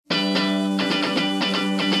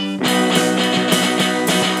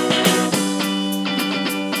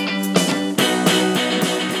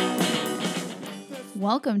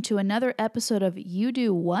welcome to another episode of You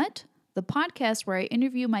Do What? The podcast where I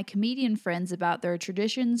interview my comedian friends about their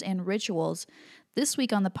traditions and rituals. This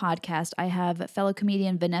week on the podcast, I have fellow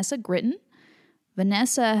comedian Vanessa Gritton.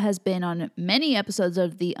 Vanessa has been on many episodes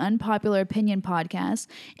of the Unpopular Opinion podcast,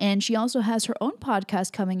 and she also has her own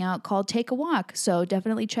podcast coming out called Take a Walk, so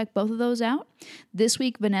definitely check both of those out. This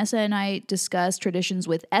week, Vanessa and I discuss traditions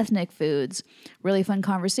with ethnic foods. Really fun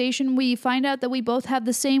conversation. We find out that we both have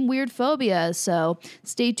the same weird phobia, so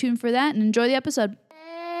stay tuned for that and enjoy the episode.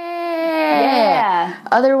 Yeah.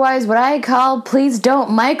 Otherwise, what I call please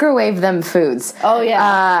don't microwave them foods. Oh,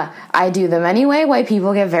 yeah. I do them anyway. White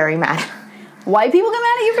people get very mad. White people get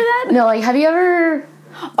mad at you for that? No, like, have you ever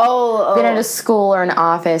been at a school or an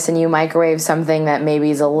office and you microwave something that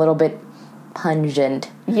maybe is a little bit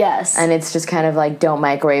pungent? Yes. And it's just kind of like, don't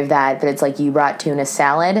microwave that, but it's like you brought tuna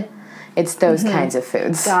salad. It's those kinds of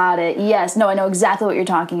foods. Got it. Yes. No, I know exactly what you're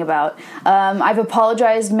talking about. I've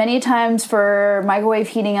apologized many times for microwave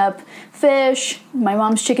heating up fish, my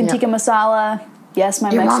mom's chicken tikka masala. Yes,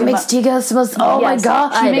 Your mom makes tikka masala. Oh, yes, my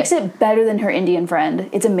God. She makes it better than her Indian friend.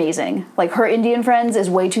 It's amazing. Like, her Indian friend's is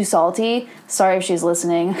way too salty. Sorry if she's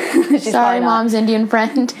listening. Sorry, mom's Indian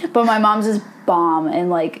friend. But my mom's is bomb, and,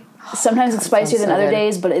 like, sometimes it's spicier than other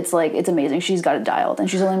days, but it's, like, it's amazing. She's got it dialed, and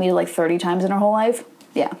she's only made it, like, 30 times in her whole life.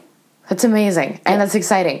 Yeah. That's amazing, and that's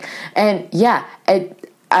exciting. And, yeah,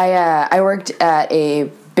 I worked at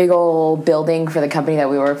a big old building for the company that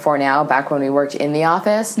we work for now, back when we worked in the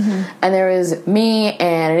office. And there was me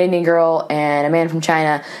and an Indian girl and a man from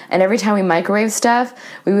China, and every time we microwave stuff,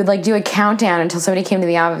 we would, like, do a countdown until somebody came to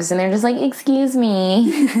the office, and they're just like, excuse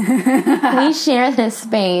me, please share this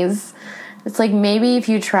space. It's like, maybe if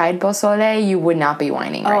you tried pozole, you would not be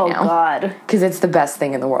whining right now. Oh, God. Because it's the best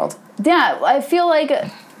thing in the world. Yeah, I feel like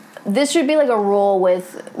this should be, like, a rule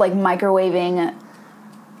with, like, microwaving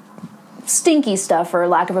stinky stuff, for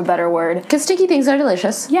lack of a better word. Because stinky things are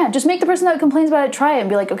delicious. Yeah, just make the person that complains about it try it and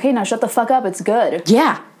be like, okay, now shut the fuck up, it's good.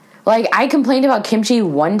 Yeah. Like, I complained about kimchi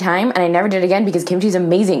one time, and I never did again because kimchi's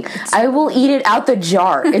amazing. I will eat it out the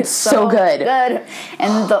jar. It's so good. Good.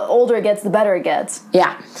 And the older it gets, the better it gets.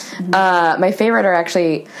 Yeah. My favorite are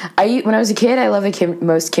actually, when I was a kid, I loved the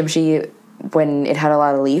most kimchi when it had a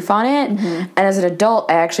lot of leaf on it. And as an adult,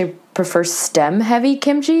 I actually prefer stem-heavy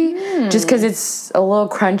kimchi, just because it's a little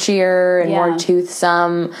crunchier and more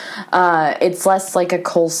toothsome. It's less like a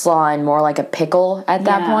coleslaw and more like a pickle at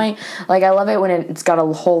that point. Like, I love it when it's got a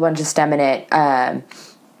whole bunch of stem in it.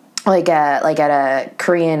 Like at a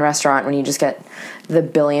Korean restaurant when you just get the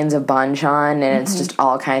billions of banchan and it's just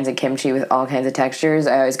all kinds of kimchi with all kinds of textures.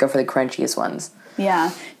 I always go for the crunchiest ones.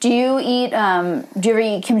 Yeah. Do you ever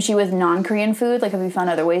eat kimchi with non-Korean food? Like, have you found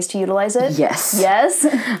other ways to utilize it? Yes. Yes?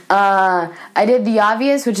 I did the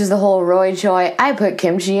obvious, which is the whole roy choy. I put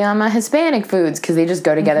kimchi on my Hispanic foods because they just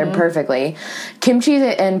go together perfectly. Kimchi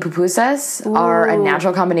and pupusas are a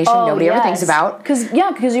natural combination nobody ever thinks about. Because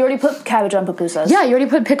you already put cabbage on pupusas. Yeah, you already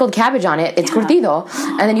put pickled cabbage on it. It's curtido.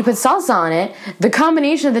 And then you put salsa on it. The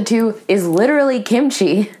combination of the two is literally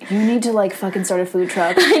kimchi. You need to, like, fucking start a food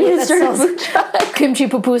truck. I need to start a food truck. Kimchi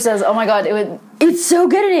pupusas. Oh my God, it's so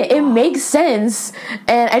good in it. It makes sense.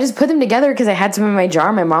 And I just put them together because I had some in my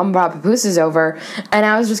jar. My mom brought pupusas over. And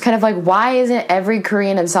I was just kind of like, why isn't every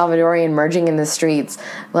Korean and Salvadorian merging in the streets?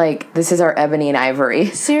 Like, this is our ebony and ivory.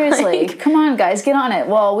 Seriously. Like, come on, guys, get on it.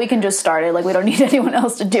 Well, we can just start it. Like, we don't need anyone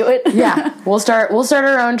else to do it. Yeah. We'll start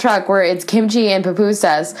our own truck where it's kimchi and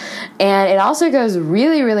pupusas. And it also goes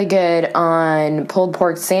really, really good on pulled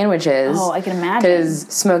pork sandwiches. Oh, I can imagine. Because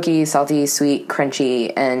smoky, salty, sweet,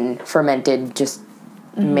 crunchy, and fermented just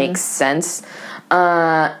makes sense.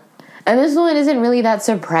 And this one isn't really that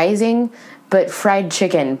surprising, but fried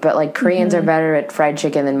chicken. But, like, Koreans are better at fried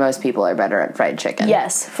chicken than most people are better at fried chicken.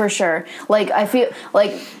 Yes, for sure. Like, I feel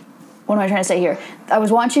like, what am I trying to say here? I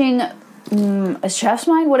was watching A Chef's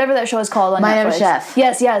Mind, whatever that show is called on Netflix. Mind of a Chef.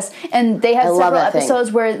 Yes. And they had several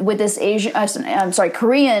episodes where with this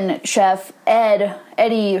Korean chef,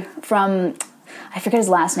 Eddie from, I forget his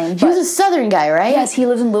last name. He was a Southern guy, right? Yes, he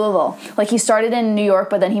lives in Louisville. Like, he started in New York,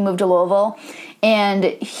 but then he moved to Louisville. And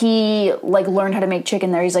he, like, learned how to make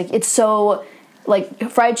chicken there. He's like, it's so, like,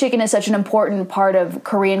 fried chicken is such an important part of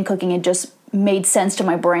Korean cooking. It just made sense to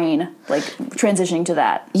my brain, like, transitioning to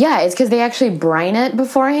that. Yeah, it's because they actually brine it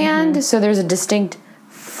beforehand, so there's a distinct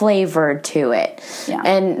flavor to it. Yeah.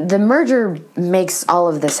 And the merger makes all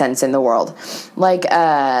of the sense in the world. Like,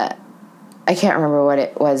 I can't remember what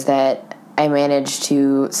it was that I managed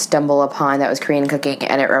to stumble upon that was Korean cooking,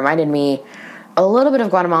 and it reminded me a little bit of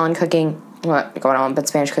Guatemalan cooking, well, not Guatemalan, but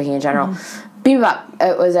Spanish cooking in general. Bibimbap.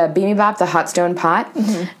 It was a bibimbap, the hot stone pot.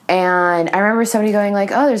 And I remember somebody going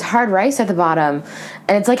like, oh, there's hard rice at the bottom.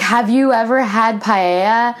 And it's like, have you ever had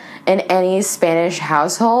paella in any Spanish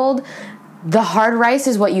household? The hard rice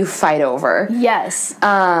is what you fight over. Yes.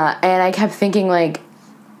 And I kept thinking like,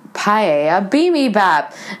 paella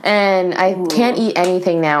bibimbap. And I can't eat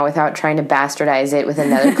anything now without trying to bastardize it with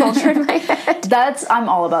another culture in my head. I'm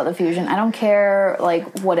all about the fusion. I don't care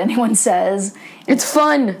like what anyone says. It's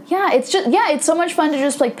fun. Yeah, it's so much fun to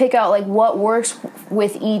just like pick out like what works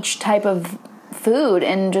with each type of food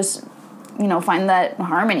and just find that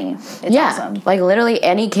harmony. It's awesome. Like literally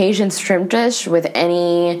any Cajun shrimp dish with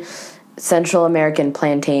any Central American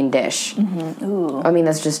plantain dish. Ooh. I mean,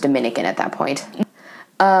 that's just Dominican at that point.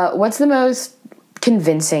 What's the most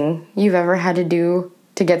convincing you've ever had to do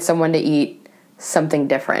to get someone to eat something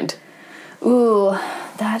different? Ooh,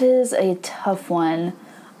 that is a tough one.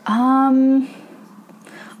 I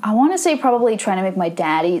want to say probably trying to make my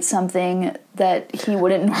dad eat something that he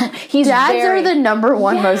wouldn't. Dads are the number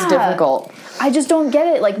one most difficult. I just don't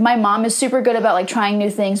get it. Like, my mom is super good about, like, trying new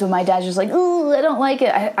things, but my dad's just like, ooh, I don't like it.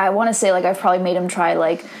 I want to say, like, I've probably made him try,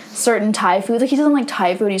 like, certain Thai food. Like, he doesn't like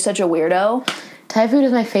Thai food. He's such a weirdo. Thai food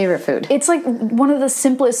is my favorite food. It's, like, one of the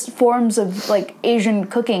simplest forms of, like, Asian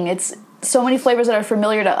cooking. It's so many flavors that are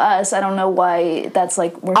familiar to us. I don't know why that's,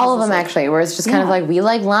 like... All of them, actually, where it's just kind of like, we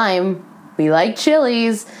like lime, we like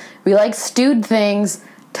chilies, we like stewed things.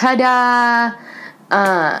 Ta-da!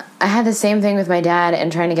 I had the same thing with my dad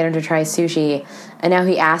and trying to get him to try sushi, and now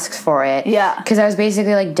he asks for it. Yeah. Because I was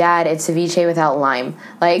basically like, Dad, it's ceviche without lime.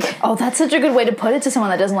 Like... Oh, that's such a good way to put it to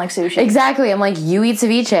someone that doesn't like sushi. Exactly. I'm like, you eat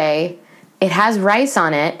ceviche, it has rice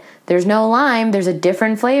on it, there's no lime, there's a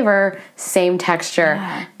different flavor, same texture.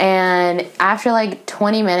 Yeah. And after like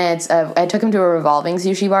 20 minutes of... I took him to a revolving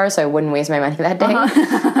sushi bar so I wouldn't waste my money that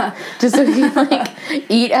day. Just so he like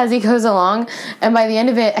eat as he goes along. And by the end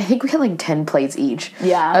of it, I think we had like 10 plates each.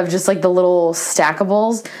 Yeah. Of just like the little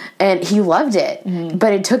stackables. And he loved it. Mm-hmm.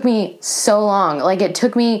 But it took me so long. Like, it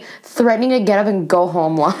took me threatening to get up and go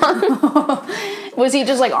home long. Was he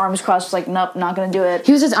just like arms crossed, just like, nope, not gonna do it?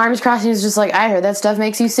 He was just arms crossed, and he was just like, I heard that stuff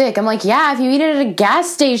makes you sick. I'm like, yeah, if you eat it at a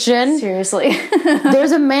gas station. Seriously.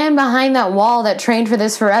 There's a man behind that wall that trained for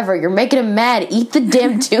this forever. You're making him mad. Eat the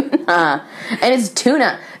damn tuna. And it's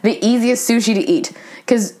tuna, the easiest sushi to eat.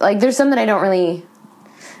 Because, like, there's some that I don't really...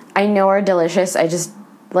 I know are delicious. I just...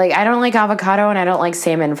 Like, I don't like avocado, and I don't like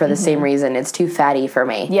salmon for the same reason. It's too fatty for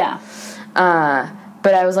me. Yeah.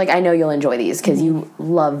 But I was like, I know you'll enjoy these, because you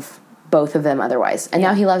love... both of them otherwise. And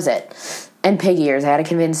now he loves it. And pig ears. I had to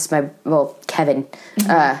convince Kevin.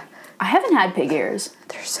 I haven't had pig ears.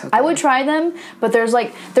 They're so good. I would try them, but there's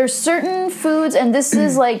certain foods, and this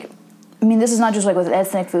is like, I mean, this is not just like with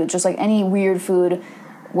ethnic food, just like any weird food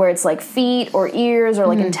where it's like feet or ears or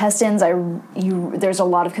like intestines. There's a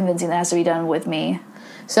lot of convincing that has to be done with me.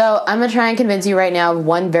 So I'm going to try and convince you right now of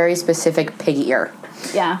one very specific pig ear.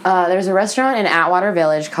 Yeah. There's a restaurant in Atwater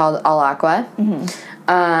Village called Al Aqua.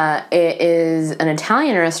 It is an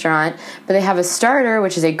Italian restaurant, but they have a starter,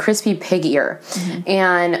 which is a crispy pig ear.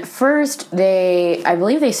 And first, I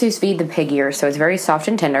believe they sous vide the pig ear, so it's very soft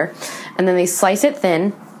and tender. And then they slice it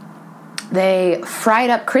thin. They fry it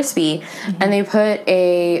up crispy, and they put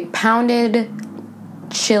a pounded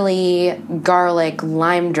chili, garlic,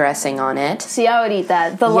 lime dressing on it. See, I would eat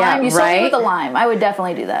that. The lime, you sold me with the lime. I would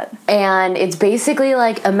definitely do that. And it's basically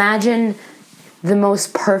like, imagine... the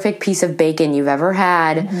most perfect piece of bacon you've ever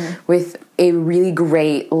had with a really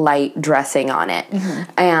great light dressing on it.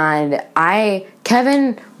 And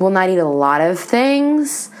Kevin will not eat a lot of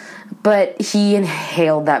things, but he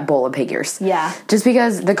inhaled that bowl of pig ears. Yeah. Just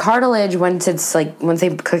because the cartilage, once they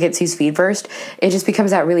cook it sous vide first, it just becomes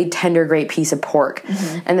that really tender, great piece of pork.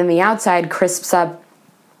 And then the outside crisps up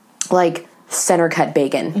like center cut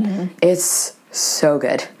bacon. It's so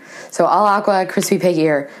good. So Al Aqua, crispy pig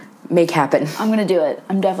ear, make happen. I'm gonna do it.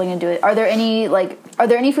 I'm definitely gonna do it. Are there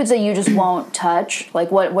any foods that you just won't touch?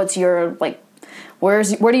 Like, what's your, like, where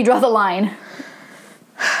do you draw the line?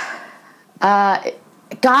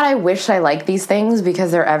 God, I wish I liked these things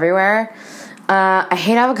because they're everywhere. I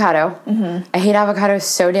hate avocado. I hate avocado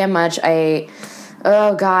so damn much.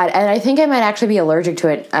 Oh God, and I think I might actually be allergic to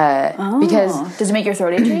it because... Does it make your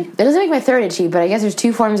throat itchy? It doesn't make my throat itchy, but I guess there's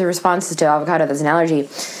two forms of responses to avocado that's an allergy.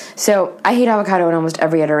 So I hate avocado in almost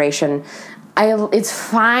every iteration. It's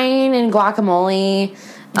fine in guacamole,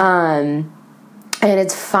 and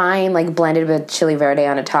it's fine like blended with chili verde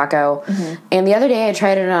on a taco. And the other day I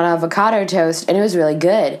tried it on avocado toast, and it was really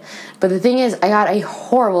good. But the thing is, I got a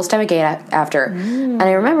horrible stomachache after. And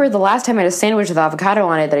I remember the last time I had a sandwich with avocado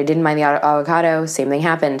on it that I didn't mind the avocado, same thing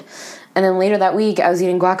happened. And then later that week, I was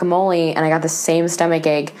eating guacamole, and I got the same stomach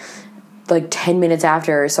ache like 10 minutes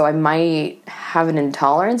after, so I might have an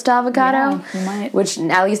intolerance to avocado. Yeah, you might. Which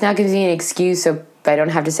at least now gives me an excuse so I don't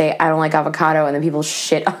have to say I don't like avocado and then people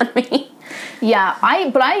shit on me. Yeah,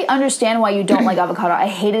 but I understand why you don't like avocado. I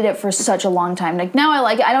hated it for such a long time. Like, now I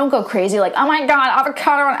like it. I don't go crazy like, oh my god,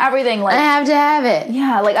 avocado on everything. Like, I have to have it.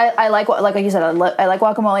 Yeah, like I like you said, I like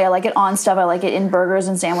guacamole. I like it on stuff. I like it in burgers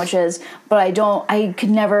and sandwiches. But I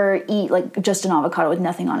could never eat like just an avocado with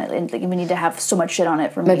nothing on it. And like, we need to have so much shit on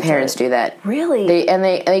it for me. My parents do that. Really?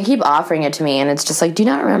 They keep offering it to me, and it's just like, do you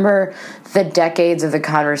not remember the decades of the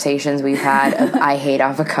conversations we've had of I hate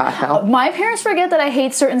avocado? My parents forget that I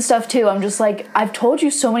hate certain stuff too. I'm just like, I've told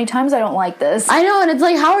you so many times I don't like this. I know, and it's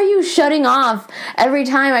like, how are you shutting off every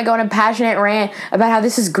time I go on a passionate rant about how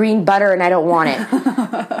this is green butter and I don't want it?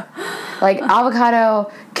 Like,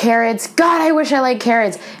 avocado, carrots. God, I wish I liked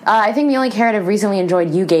carrots. I think the only carrot I've recently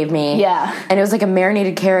enjoyed you gave me. Yeah. And it was like a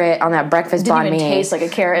marinated carrot on that breakfast banh mi. It didn't even taste like a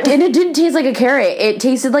carrot. And it didn't taste like a carrot. It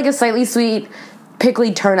tasted like a slightly sweet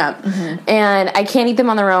pickly turnip. Mm-hmm. And I can't eat them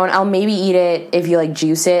on their own. I'll maybe eat it if you like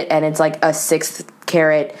juice it and it's like a sixth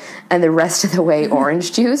carrot and the rest of the way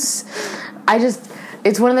orange juice.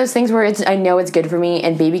 It's one of those things where I know it's good for me,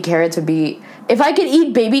 and baby carrots would be, if I could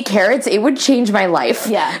eat baby carrots, it would change my life.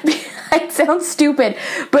 Yeah. It sounds stupid,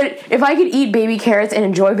 but if I could eat baby carrots and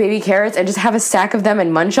enjoy baby carrots and just have a stack of them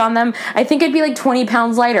and munch on them, I think I'd be like 20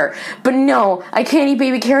 pounds lighter. But no, I can't eat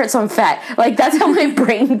baby carrots, so I'm fat. Like, that's how my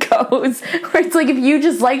brain goes. Where it's like, if you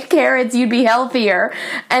just liked carrots, you'd be healthier.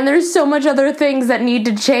 And there's so much other things that need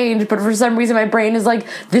to change, but for some reason my brain is like,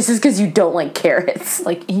 this is because you don't like carrots.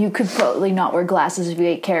 Like, you could probably not wear glasses if you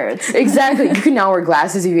ate carrots. Exactly. You could not wear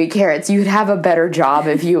glasses if you ate carrots. You'd have a better job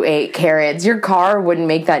if you ate carrots. Your car wouldn't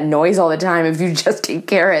make that noise all the time if you just eat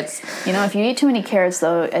carrots. You know, if you eat too many carrots,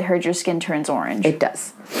 though, I heard your skin turns orange. It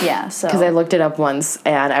does. Yeah, so. Because I looked it up once,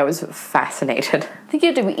 and I was fascinated. I think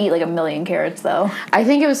you have to eat like 1 million carrots, though. I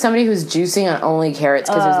think it was somebody who was juicing on only carrots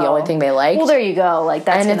because it was the only thing they liked. Well, there you go. Like,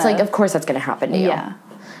 that's it's like, of course that's going to happen to you. Yeah.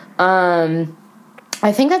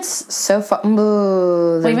 I think that's so fun.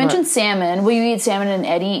 Well, you mentioned salmon. Will you eat salmon in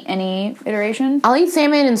any iteration? I'll eat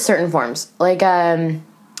salmon in certain forms. Like,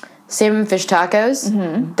 salmon fish tacos.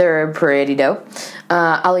 Mm-hmm. They're pretty dope.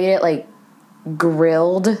 I'll eat it, like,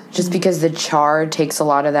 grilled, just because the char takes a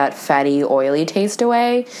lot of that fatty, oily taste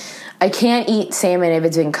away. I can't eat salmon if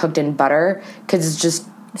it's been cooked in butter, because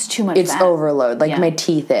it's too much It's fat. Overload. Like, my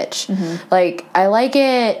teeth itch. Mm-hmm. Like, I like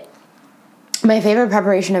it. My favorite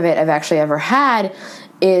preparation of it I've actually ever had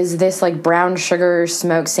is this, like, brown sugar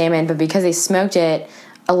smoked salmon, but because they smoked it,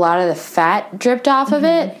 a lot of the fat dripped off of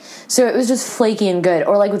it, so it was just flaky and good.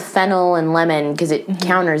 Or like with fennel and lemon, because it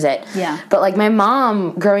counters it. Yeah. But like my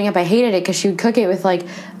mom, growing up, I hated it because she would cook it with like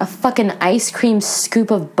a fucking ice cream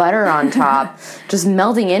scoop of butter on top, just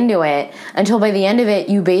melting into it, until by the end of it,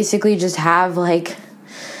 you basically just have like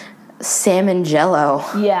salmon jello.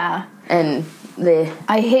 Yeah. And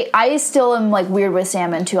I still am like weird with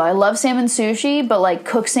salmon too. I love salmon sushi, but like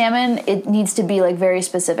cooked salmon, it needs to be like very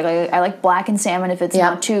specific. I like blackened salmon if it's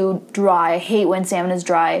not too dry. I hate when salmon is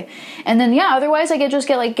dry. And then otherwise I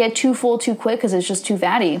get too full too quick because it's just too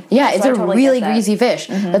fatty. Yeah, so it's a really greasy fish.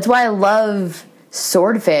 Mm-hmm. That's why I love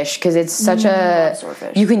swordfish, because it's such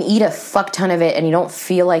you can eat a fuck ton of it and you don't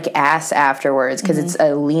feel like ass afterwards, because it's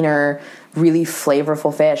a leaner, really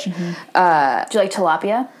flavorful fish. Mm-hmm. Do you like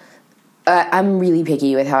tilapia? I'm really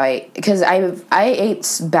picky with because I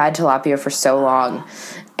ate bad tilapia for so long,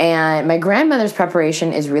 and my grandmother's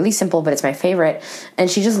preparation is really simple, but it's my favorite. And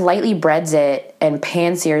she just lightly breads it and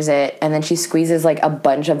pan sears it, and then she squeezes like a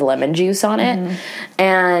bunch of lemon juice on it,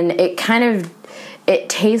 and it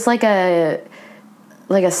tastes like a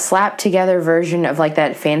slapped together version of like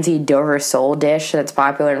that fancy Dover sole dish that's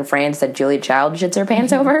popular in France that Julia Child shits her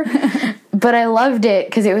pants over. But I loved it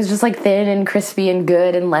because it was just like thin and crispy and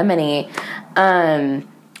good and lemony.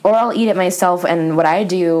 Or I'll eat it myself, and what I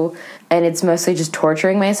do, and it's mostly just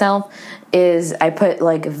torturing myself, is I put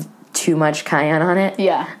like too much cayenne on it.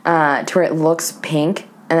 Yeah. To where it looks pink,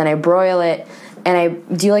 and then I broil it, and I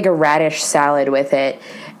do like a radish salad with it.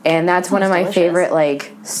 And that's one of my favorite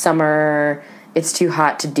like summer, it's too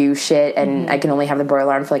hot to do shit, and I can only have the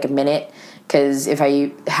broiler on for like a minute, because if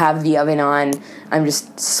I have the oven on, I'm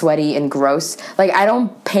just sweaty and gross. Like, I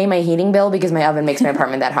don't pay my heating bill because my oven makes my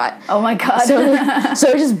apartment that hot. Oh my god. So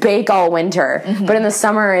I just bake all winter. But in the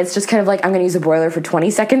summer, it's just kind of like, I'm going to use the broiler for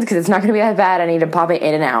 20 seconds because it's not going to be that bad. I need to pop it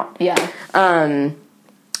in and out. Yeah.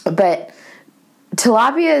 But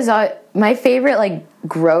tilapia is my favorite, like,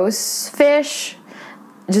 gross fish,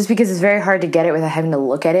 just because it's very hard to get it without having to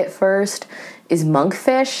look at it first, is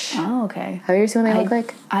monkfish. Oh, okay. Have you ever seen what they look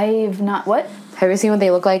like? I've not. What? Have you ever seen what they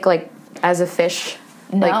look like as a fish?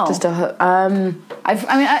 No. Like just a I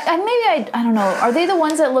don't know. Are they the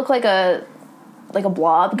ones that look like a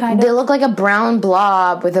blob kind of? They look like a brown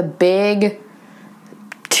blob with a big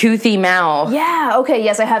toothy mouth. Yeah, okay,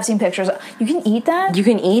 yes, I have seen pictures. You can eat that? You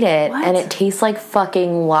can eat it, What? and it tastes like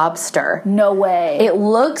fucking lobster. No way. It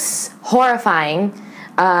looks horrifying.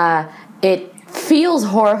 It feels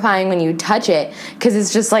horrifying when you touch it because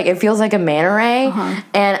it's just like it feels like a manta ray.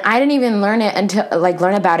 And I didn't even learn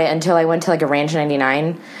about it until I went to like a Ranch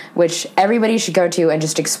 99, which everybody should go to and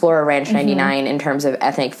just explore a Ranch 99 in terms of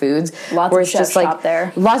ethnic foods. Lots of chefs shop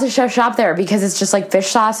there. Lots of chefs shop there because it's just like fish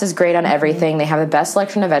sauce is great on everything. They have the best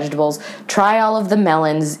selection of vegetables. Try all of the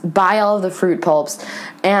melons, buy all of the fruit pulps,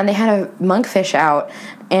 and they had a monkfish out.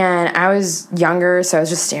 And I was younger, so I was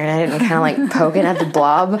just staring at it and kind of like poking at the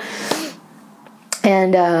blob.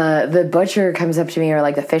 And the butcher comes up to me, or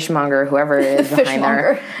like the fishmonger, whoever it is behind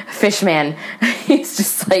there, fishman. He's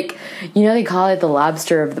just like, they call it the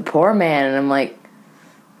lobster of the poor man. And I'm like,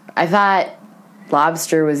 I thought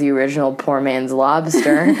lobster was the original poor man's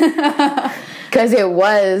lobster. Because it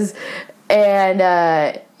was.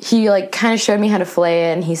 And he like kind of showed me how to fillet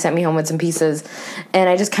it, and he sent me home with some pieces, and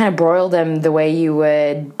I just kind of broiled them the way you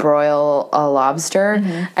would broil a lobster,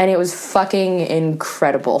 and it was fucking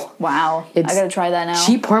incredible. Wow. I gotta try that now.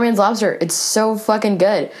 Cheap poor man's lobster. It's so fucking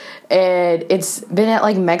good. And it's been at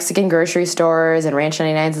like Mexican grocery stores and Ranch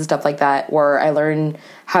 99s and stuff like that where I learned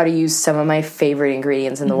how to use some of my favorite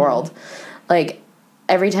ingredients in the world. Like,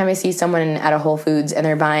 every time I see someone at a Whole Foods and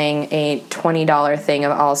they're buying a $20 thing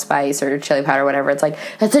of allspice or chili powder or whatever, it's like,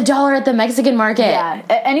 that's $1 at the Mexican market. Yeah.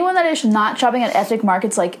 Anyone that is not shopping at ethnic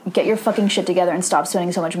markets, like, get your fucking shit together and stop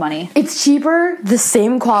spending so much money. It's cheaper, the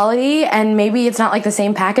same quality, and maybe it's not like the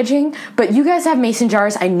same packaging, but you guys have mason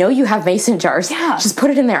jars. I know you have mason jars. Yeah. Just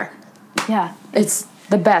put it in there. Yeah. It's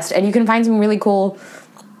the best. And you can find some really cool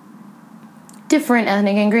different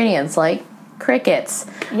ethnic ingredients like crickets.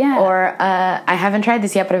 Yeah. Or, I haven't tried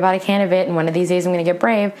this yet, but I bought a can of it, and one of these days I'm going to get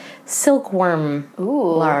brave. Silkworm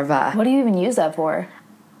larva. What do you even use that for?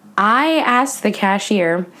 I asked the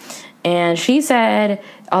cashier, and she said,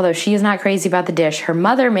 although she is not crazy about the dish, her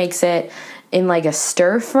mother makes it in like a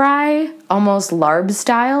stir fry, almost larb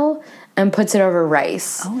style, and puts it over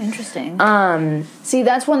rice. Oh, interesting. See,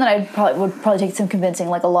 that's one that I would probably take some convincing,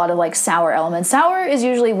 like a lot of like sour elements. Sour is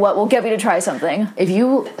usually what will get me to try something.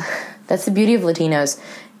 That's the beauty of Latinos.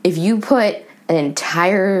 If you put an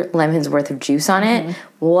entire lemon's worth of juice on it,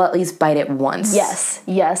 we'll at least bite it once.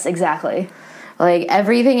 Yes, exactly. Like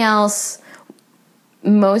everything else,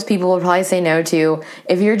 most people will probably say no to.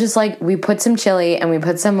 If you're just like, we put some chili and we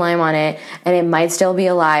put some lime on it and it might still be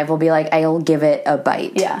alive, we'll be like, I'll give it a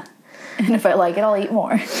bite. Yeah. And if I like it, I'll eat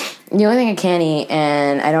more. The only thing I can't eat,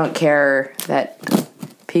 and I don't care that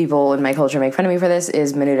people in my culture make fun of me for this,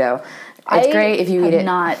 is menudo. It's great if you eat it. I have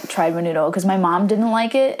not tried menudo because my mom didn't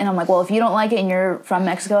like it, and I'm like, well, if you don't like it and you're from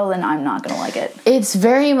Mexico, then I'm not going to like it. It's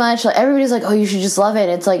very much like, everybody's like, oh, you should just love it.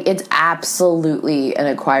 It's like, it's absolutely an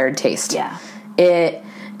acquired taste. Yeah.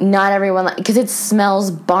 Not everyone, because it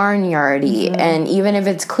smells barnyardy, and even if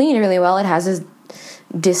it's cleaned really well, it has this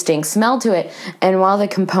distinct smell to it. And while the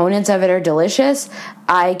components of it are delicious,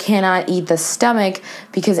 I cannot eat the stomach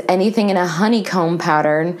because anything in a honeycomb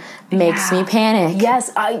pattern makes me panic.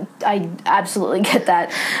 Yes, I absolutely get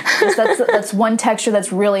that. That's one texture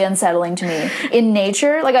that's really unsettling to me. In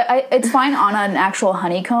nature, like it's fine on an actual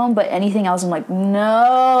honeycomb, but anything else I'm like, no,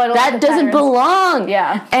 I don't like that doesn't patterns. belong.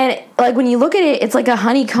 Yeah. And like when you look at it, it's like a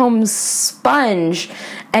honeycomb sponge,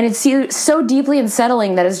 and it's so deeply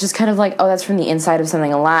unsettling that it's just kind of like, oh, that's from the inside of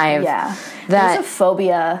something alive. Yeah. There's a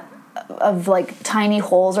phobia of like tiny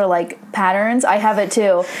holes or like patterns. I have it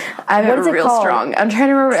too. I have it real strong. I'm trying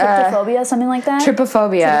to remember. Trypophobia, something like that?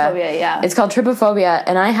 Trypophobia. Trypophobia, yeah. It's called trypophobia,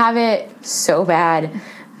 and I have it so bad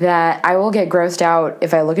that I will get grossed out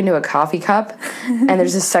if I look into a coffee cup and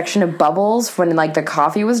there's a section of bubbles when like the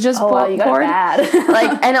coffee was just poured. You got it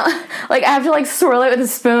bad. I have to like swirl it with a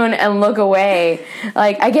spoon and look away.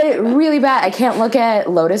 Like I get it really bad. I can't look at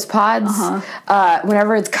lotus pods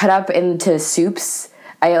whenever it's cut up into soups.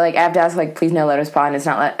 I have to ask, like, please no lotus pod. It's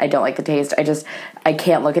not, I don't like the taste. I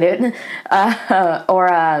can't look at it.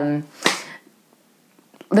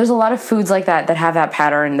 There's a lot of foods like that have that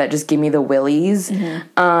pattern that just give me the willies.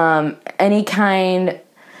 Any kind,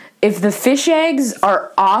 if the fish eggs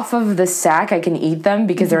are off of the sack, I can eat them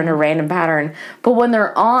because they're in a random pattern. But when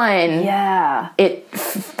they're on, it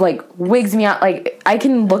like wigs me out. Like I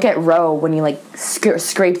can look at roe when you like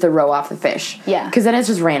scrape the roe off the fish. Yeah. Because then it's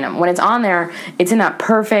just random. When it's on there, it's in that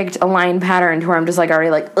perfect aligned pattern to where I'm just like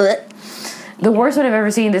already like, ugh. The worst one I've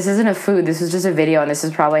ever seen, this isn't a food, this was just a video, and this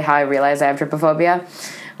is probably how I realized I have trypophobia,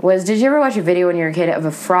 was, did you ever watch a video when you were a kid of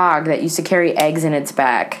a frog that used to carry eggs in its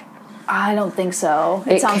back? I don't think so.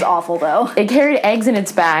 It sounds awful, though. It carried eggs in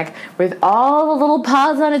its back with all the little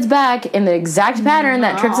paws on its back in the exact pattern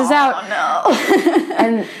that trips us out. Oh, no.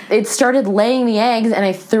 And it started laying the eggs, and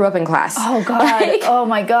I threw up in class. Oh, God. Oh,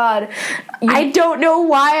 my God. I don't know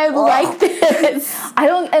why I'm like this. I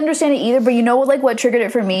don't understand it either, but you know what triggered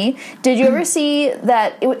it for me? Did you ever see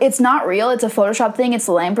that it's not real, it's a Photoshop thing, it's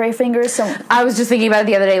the lamprey fingers? So I was just thinking about it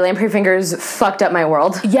the other day. Lamprey fingers fucked up my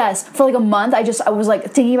world. yes, for like a month, I was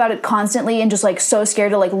like thinking about it constantly and just like so scared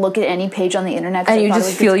to like look at any page on the internet. And you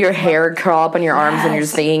just feel your hair crawl up on your arms when you're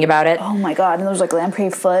just thinking about it. Oh my God, and there was like lamprey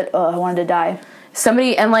foot. I wanted to die.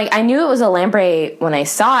 Somebody, and like I knew it was a lamprey when I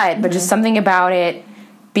saw it, but just something about it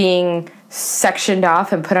being sectioned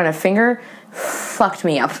off and put on a finger fucked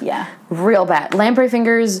me up. Yeah. Real bad. Lamprey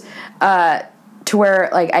fingers, to where,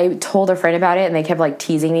 like, I told a friend about it, and they kept, like,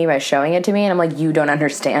 teasing me by showing it to me, and I'm like, you don't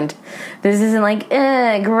understand. This isn't like,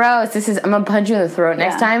 gross. This is, I'm gonna punch you in the throat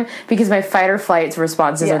next time, because my fight or flight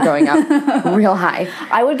responses are going up real high.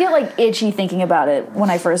 I would get, like, itchy thinking about it when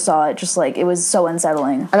I first saw it, just, like, it was so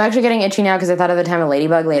unsettling. I'm actually getting itchy now, because I thought of the time a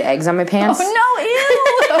ladybug laid eggs on my pants. Oh, no, ew!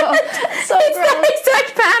 So it's gross. that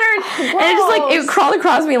exact pattern! And it just, like, it crawled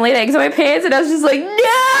across me and laid eggs on my pants, and I was just like, no!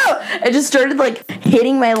 I just started, like,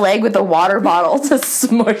 hitting my leg with a water bottle to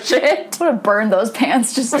smush it. I would have burned those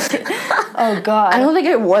pants, just like, oh God. I don't think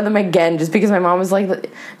I wore them again, just because my mom was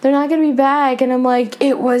like, they're not gonna be back, and I'm like,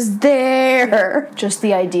 it was there. Just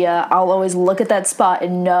the idea, I'll always look at that spot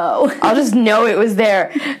and know. I'll just know it was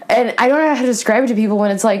there. And I don't know how to describe it to people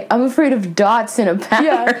when it's like, I'm afraid of dots in a pattern.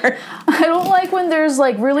 Yeah. I don't like when there's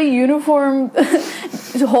like really uniform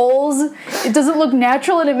holes. It doesn't look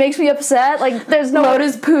natural and it makes me upset. Like there's no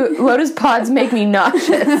lotus pods make me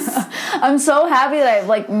nauseous. I'm so happy that I've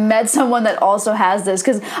like met someone that also has this,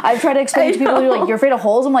 because I've tried to explain to people who are like, you're afraid of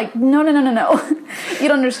holes. I'm like, no. You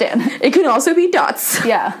don't understand. It can also be dots.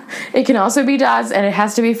 Yeah. It can also be dots, and it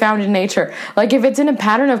has to be found in nature. Like if it's in a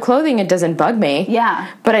pattern of clothing, it doesn't bug me.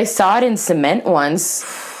 Yeah. But I saw it in cement once,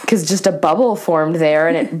 because just a bubble formed there,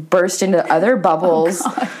 and it burst into other bubbles.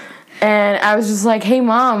 Oh, God. And I was just like, hey,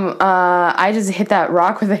 Mom, I just hit that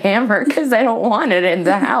rock with a hammer because I don't want it in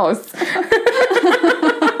the house. Because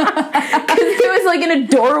it was like in a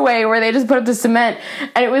doorway where they just put up the cement.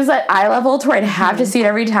 And it was at eye level to where I'd have to see it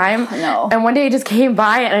every time. No. And one day it just came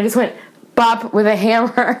by and I just went bop with a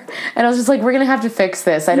hammer. And I was just like, we're going to have to fix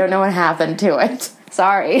this. I don't know what happened to it.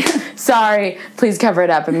 Sorry. Please cover it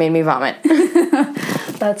up. It made me vomit.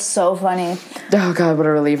 That's so funny. Oh, God, what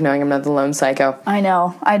a relief knowing I'm not the lone psycho. I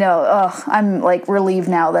know. Ugh, I'm, like, relieved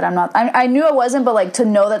now that I'm not. I knew I wasn't, but, like, to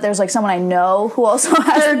know that there's, like, someone I know who also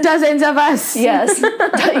has. There are dozens of us. Yes,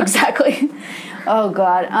 exactly. Oh,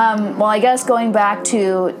 God. Well, I guess going back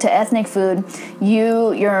to ethnic food,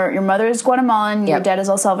 your mother is Guatemalan, your dad is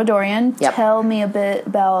El Salvadorian. Yep. Tell me a bit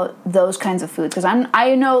about those kinds of foods, because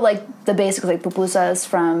I know, like, the basics, like pupusas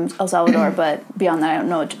from El Salvador, but beyond that, I don't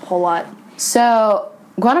know a whole lot. So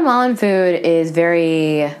Guatemalan food is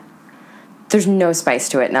there's no spice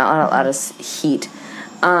to it, not a lot of heat.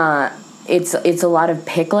 It's a lot of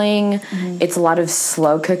pickling. Mm-hmm. It's a lot of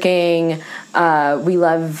slow cooking. We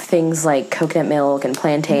love things like coconut milk and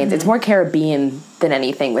plantains. Mm-hmm. It's more Caribbean than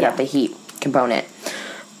anything without the heat component.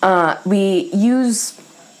 We use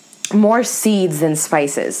more seeds than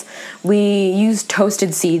spices. We use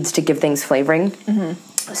toasted seeds to give things flavoring.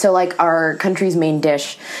 Mm-hmm. So, like, our country's main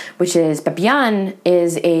dish, which is pepián,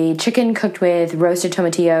 is a chicken cooked with roasted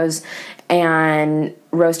tomatillos and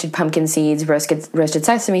roasted pumpkin seeds, roasted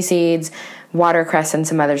sesame seeds, watercress, and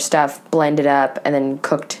some other stuff, blended up, and then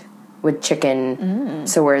cooked with chicken,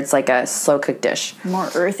 so where it's like a slow-cooked dish. More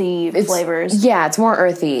earthy flavors. Yeah, it's more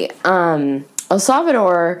earthy. El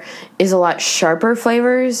Salvador is a lot sharper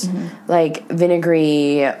flavors, like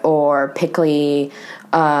vinegary or pickly,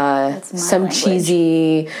 some language.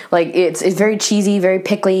 Cheesy, like it's very cheesy, very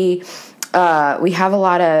pickly. We have a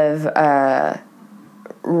lot of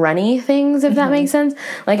runny things, if that makes sense.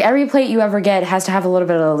 Like every plate you ever get has to have a little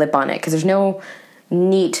bit of a lip on it, because there's no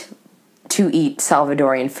neat to eat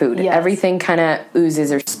Salvadorian food. Yes. Everything kind of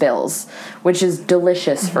oozes or spills, which is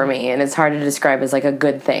delicious for me, and it's hard to describe as like a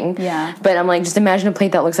good thing. Yeah. But I'm like, just imagine a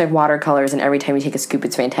plate that looks like watercolors, and every time you take a scoop,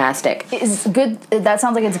 it's fantastic. It's good. That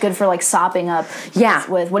sounds like it's good for like sopping up. Yeah.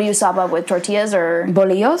 With what do you sop up with, tortillas or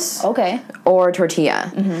bolillos? Okay. Or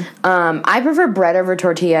tortilla. Mm-hmm. I prefer bread over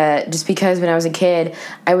tortilla, just because when I was a kid,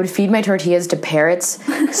 I would feed my tortillas to parrots.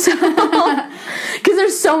 So Because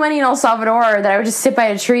there's so many in El Salvador that I would just sit by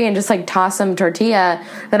a tree and just like toss some tortilla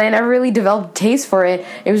that I never really developed taste for it.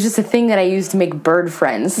 It was just a thing that I used to make bird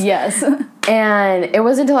friends. Yes. And it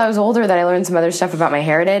wasn't until I was older that I learned some other stuff about my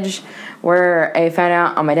heritage, where I found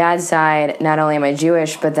out on my dad's side, not only am I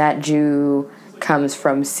Jewish, but that Jew comes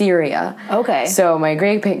from Syria. Okay. So my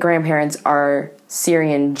great-grandparents are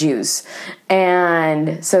Syrian Jews.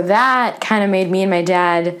 And so that kind of made me and my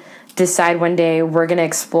dad decide one day we're going to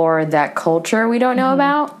explore that culture we don't know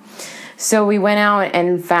about. So we went out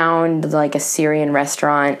and found like a Syrian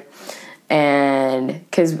restaurant, and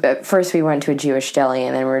because at first we went to a Jewish deli,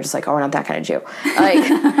 and then we were just like, oh, we're not that kind of Jew,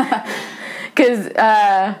 like,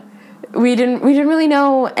 because we didn't really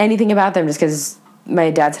know anything about them, just because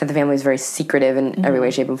my dad's side of the family is very secretive in every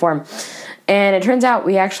way, shape, and form. And it turns out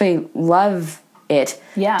we actually love it,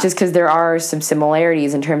 just because there are some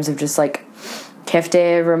similarities in terms of just like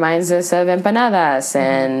kefte reminds us of empanadas,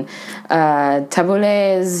 and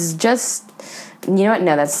tabbouleh is just, you know what?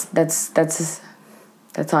 No, that's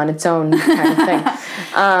on its own kind of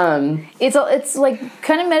thing. It's like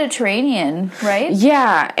kind of Mediterranean, right?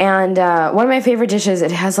 Yeah, and one of my favorite dishes,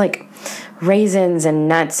 it has like raisins and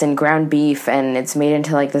nuts and ground beef, and it's made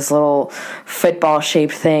into like this little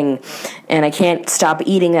football-shaped thing, and I can't stop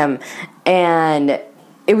eating them. And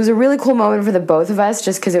it was a really cool moment for the both of us,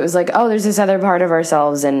 just because it was like, oh, there's this other part of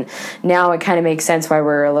ourselves, and now it kind of makes sense why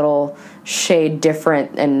we're a little shade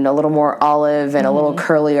different and a little more olive and a little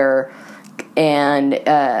curlier. And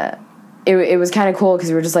it was kind of cool because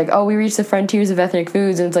we were just like, oh, we reached the frontiers of ethnic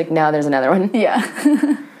foods, and it's like, now there's another one. Yeah.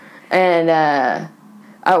 And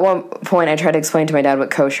at one point I tried to explain to my dad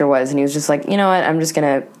what kosher was, and he was just like, you know what, I'm just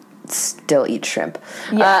gonna still eat shrimp.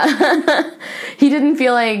 Yeah. He didn't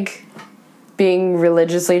feel like being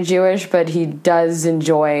religiously Jewish, but he does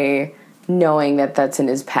enjoy knowing that that's in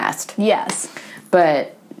his past. Yes.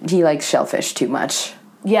 But he likes shellfish too much.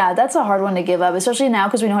 Yeah, that's a hard one to give up, especially now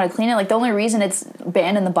because we know how to clean it. Like, the only reason it's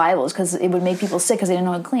banned in the Bible is because it would make people sick because they didn't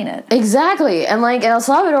know how to clean it. Exactly. And, like, in El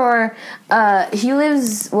Salvador, he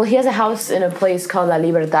has a house in a place called La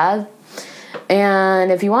Libertad.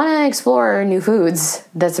 And if you want to explore new foods,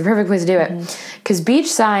 that's the perfect place to do it. Because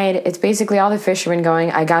beachside, it's basically all the fishermen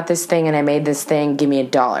going, I got this thing and I made this thing, give me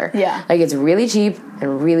 $1. Yeah. Like, it's really cheap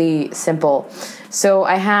and really simple. So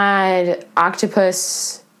I had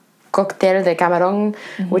octopus cocktail de camarón,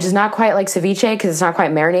 which is not quite like ceviche because it's not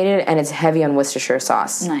quite marinated, and it's heavy on Worcestershire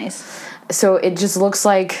sauce. Nice. So it just looks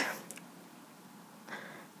like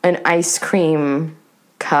an ice cream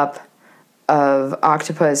cup of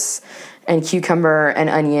octopus and cucumber and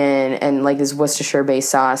onion and like this Worcestershire based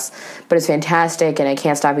sauce, but it's fantastic, and I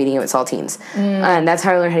can't stop eating it with saltines. And that's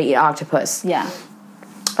how I learned how to eat octopus. Yeah.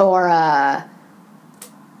 Or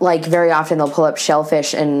like very often they'll pull up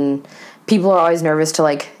shellfish, and people are always nervous to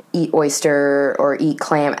like eat oyster or eat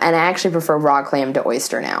clam, and I actually prefer raw clam to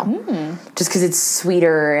oyster now, just because it's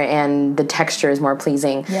sweeter and the texture is more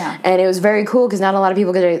pleasing. Yeah. And it was very cool because not a lot of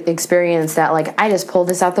people get to experience that, like, I just pulled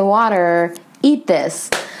this out the water, eat this.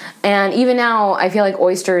 And even now I feel like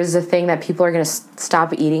oyster is a thing that people are going to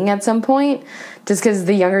stop eating at some point, just because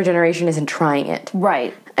the younger generation isn't trying it.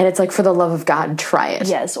 Right. And it's like, for the love of God, try it.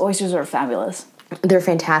 Yes, oysters are fabulous. They're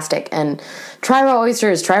fantastic. And try raw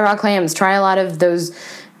oysters, try raw clams, try a lot of those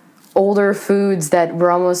older foods that we're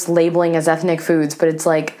almost labeling as ethnic foods, but it's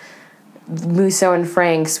like Musso and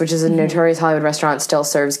Frank's, which is a notorious Hollywood restaurant, still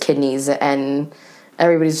serves kidneys, and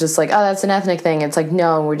everybody's just like, oh, that's an ethnic thing. It's like,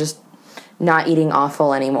 no, we're just not eating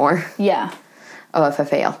offal anymore. Yeah. Oh, if I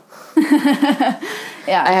fail.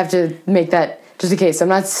 Yeah. I have to make that just in case. I'm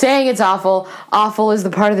not saying it's awful. Offal is the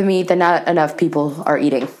part of the meat that not enough people are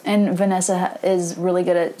eating. And Vanessa is really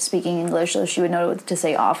good at speaking English, so she would know to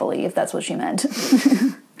say awfully if that's what she meant.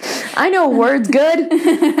 I know words good.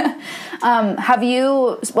 Have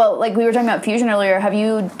you, well, like we were talking about fusion earlier, have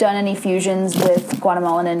you done any fusions with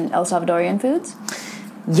Guatemalan and El Salvadorian foods?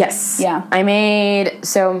 Yes. Yeah. I made,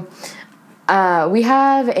 so we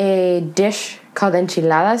have a dish called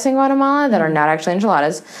enchiladas in Guatemala that are not actually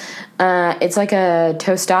enchiladas. It's like a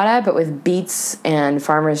tostada, but with beets and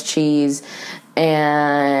farmer's cheese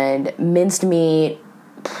and minced meat.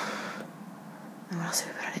 What else did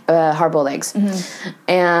we put on it? Hard-boiled eggs.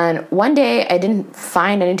 And one day I didn't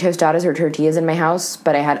find any tostadas or tortillas in my house,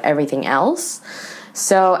 but I had everything else.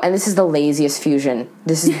 So, and this is the laziest fusion.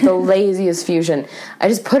 This is the laziest fusion. I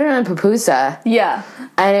just put it on pupusa. Yeah.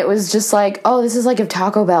 And it was just like, oh, this is like if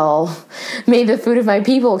Taco Bell made the food of my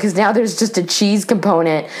people, because now there's just a cheese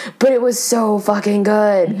component. But it was so fucking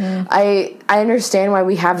good. I understand why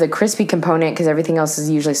we have the crispy component, because everything else is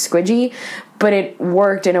usually squidgy. but it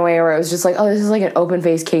worked in a way where it was just like, oh, this is like an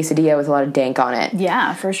open-faced quesadilla with a lot of dank on it.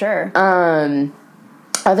 Yeah, for sure.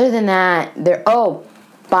 Other than that,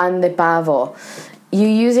 pan de pavo. You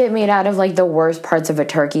use it made out of, like, the worst parts of a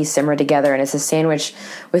turkey simmered together, and it's a sandwich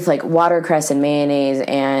with, like, watercress and mayonnaise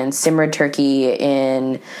and simmered turkey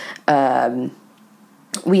in,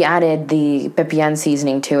 we added the pepián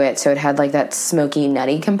seasoning to it, so it had, like, that smoky,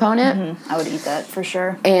 nutty component. I would eat that, for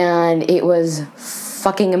sure. And it was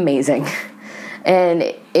fucking amazing.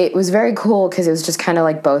 And it was very cool, because it was just kind of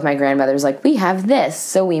like both my grandmothers, like, we have this,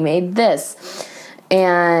 so we made this.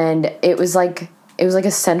 And it was like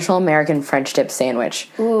a Central American French dip sandwich.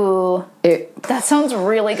 Ooh. That sounds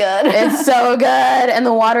really good. It's so good. And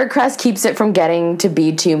the watercress keeps it from getting to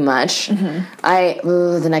be too much.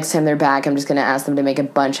 The next time they're back, I'm just going to ask them to make a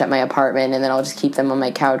bunch at my apartment, and then I'll just keep them on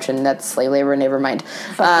my couch, and that's slave labor, never mind.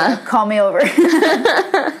 Call me over.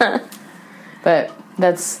 But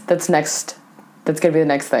that's next. That's going to be the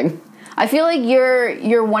next thing. I feel like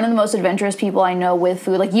you're one of the most adventurous people I know with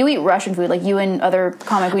food. Like, you eat Russian food. Like, you and other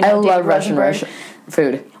comic we know. I love Russian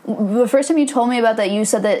food. The first time you told me about that, you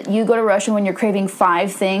said that you go to Russia when you're craving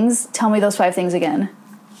 5 things. Tell me those 5 things again.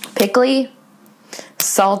 Pickly,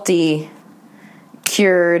 salty,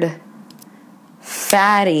 cured,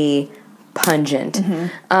 fatty, pungent,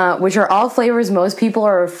 which are all flavors most people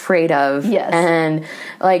are afraid of. Yes. And,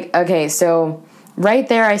 like, okay, so right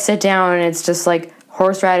there I sit down and it's just like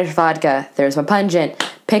horseradish vodka, there's my pungent,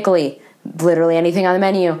 pickly, literally anything on the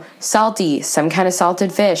menu, salty, some kind of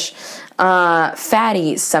salted fish,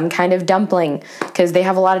 fatty, some kind of dumpling, because they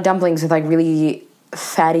have a lot of dumplings with, like, really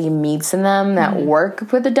fatty meats in them that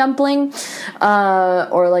work with the dumpling,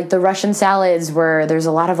 or, like, the Russian salads where there's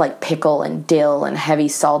a lot of, like, pickle and dill and heavy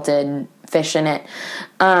salted fish in it.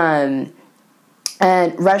 And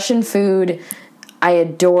Russian food I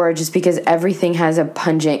adore just because everything has a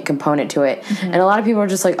pungent component to it. And a lot of people are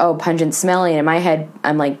just like, oh, pungent smelly. And in my head,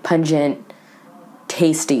 I'm like, pungent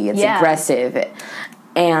tasty. It's aggressive.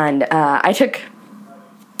 And I took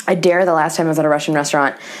a dare the last time I was at a Russian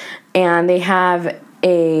restaurant. And they have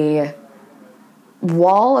a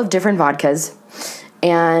wall of different vodkas.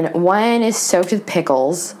 And one is soaked with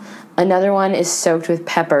pickles. Another one is soaked with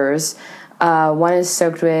peppers. One is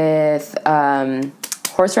soaked with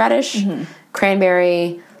horseradish,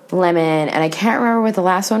 cranberry, lemon, and I can't remember what the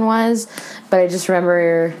last one was, but I just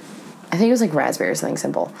remember, I think it was like raspberry or something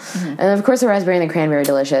simple. And of course the raspberry and the cranberry are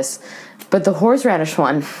delicious, but the horseradish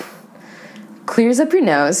one clears up your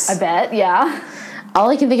nose. I bet, yeah. All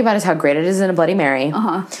I can think about is how great it is in a Bloody Mary.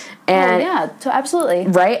 And absolutely.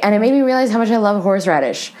 Right? And it made me realize how much I love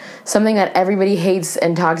horseradish. Something that everybody hates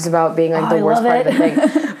and talks about being like the worst part of the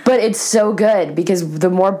thing. But it's so good because the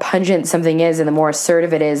more pungent something is and the more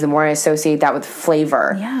assertive it is, the more I associate that with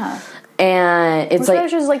flavor. Yeah. And it's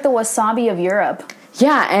horseradish is like the wasabi of Europe.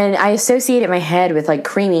 Yeah, and I associate it in my head with like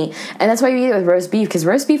creamy. And that's why you eat it with roast beef, because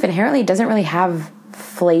roast beef inherently doesn't really have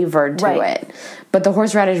flavor to it. But the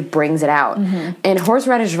horseradish brings it out. And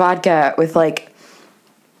horseradish vodka with like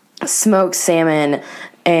smoked salmon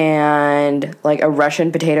and like a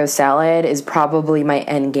Russian potato salad is probably my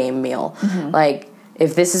end game meal. Like,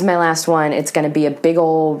 if this is my last one, it's going to be a big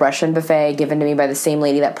old Russian buffet given to me by the same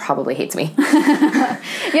lady that probably hates me.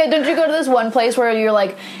 Yeah, don't you go to this one place where you're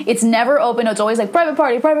like, it's never open, it's always like, private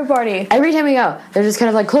party, private party. Every time we go, they're just kind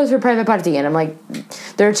of like, closed for private party. And I'm like,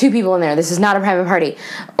 there are 2 people in there. This is not a private party.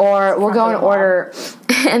 Or we'll go and order,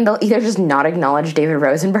 and they'll either just not acknowledge David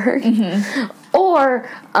Rosenberg, or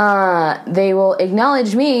they will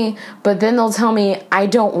acknowledge me, but then they'll tell me, I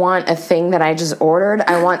don't want a thing that I just ordered.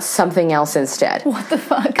 I want something else instead. What the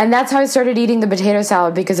fuck? And that's how I started eating the potato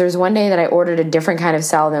salad, because there was one day that I ordered a different kind of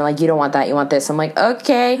salad, and they're like, you don't want that, you want this. I'm like,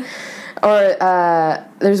 okay. Or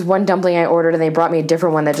there's one dumpling I ordered, and they brought me a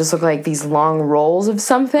different one that just looked like these long rolls of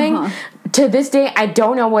something. To this day, I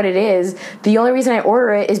don't know what it is. The only reason I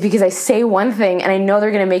order it is because I say one thing, and I know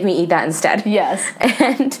they're going to make me eat that instead. Yes.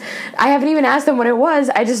 And I haven't even asked them what it was.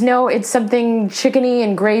 I just know it's something chickeny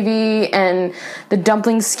and gravy, and the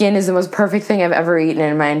dumpling skin is the most perfect thing I've ever eaten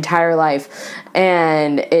in my entire life.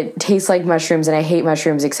 And it tastes like mushrooms, and I hate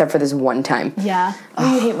mushrooms except for this one time. Yeah.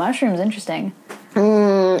 Oh, you hate mushrooms. Interesting.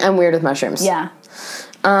 I'm weird with mushrooms. Yeah.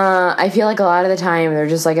 I feel like a lot of the time they're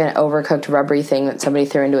just like an overcooked rubbery thing that somebody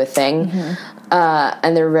threw into a thing.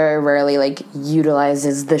 And they're very rarely like utilized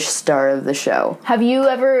as the star of the show. Have you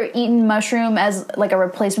ever eaten mushroom as like a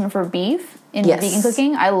replacement for beef in vegan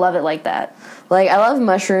cooking? I love it like that. Like, I love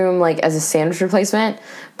mushroom like as a sandwich replacement,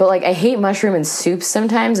 but like I hate mushroom in soups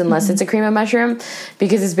sometimes unless it's a cream of mushroom,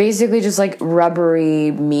 because it's basically just like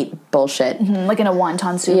rubbery meat bullshit. Like in a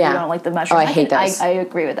wonton soup, you don't like the mushroom. Oh, I hate those. I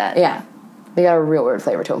agree with that. Yeah. They got a real weird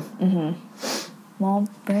flavor to them. Well,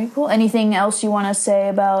 very cool. Anything else you want to say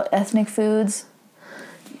about ethnic foods?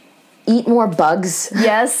 Eat more bugs.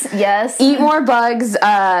 Yes. Eat more bugs. There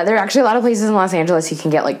are actually a lot of places in Los Angeles you can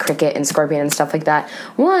get like cricket and scorpion and stuff like that.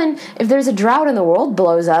 One, if there's a drought and the world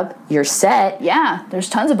blows up, you're set. Yeah, there's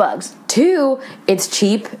tons of bugs. Two, it's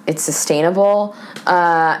cheap, it's sustainable,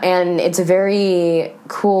 and it's a very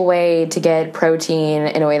cool way to get protein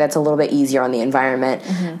in a way that's a little bit easier on the environment.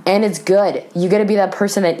 And it's good. You got to be that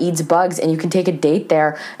person that eats bugs, and you can take a date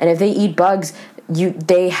there, and if they eat bugs,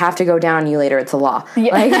 they have to go down on you later. It's a law.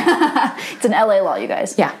 Yeah. Like, It's an LA law, you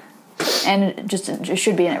guys. yeah. And it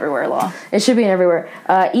should be an everywhere law. It should be in everywhere.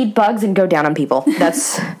 Eat bugs and go down on people.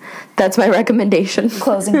 That's my recommendation.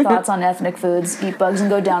 Closing thoughts on ethnic foods. Eat bugs and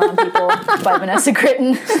go down on people by Vanessa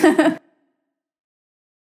Gritton.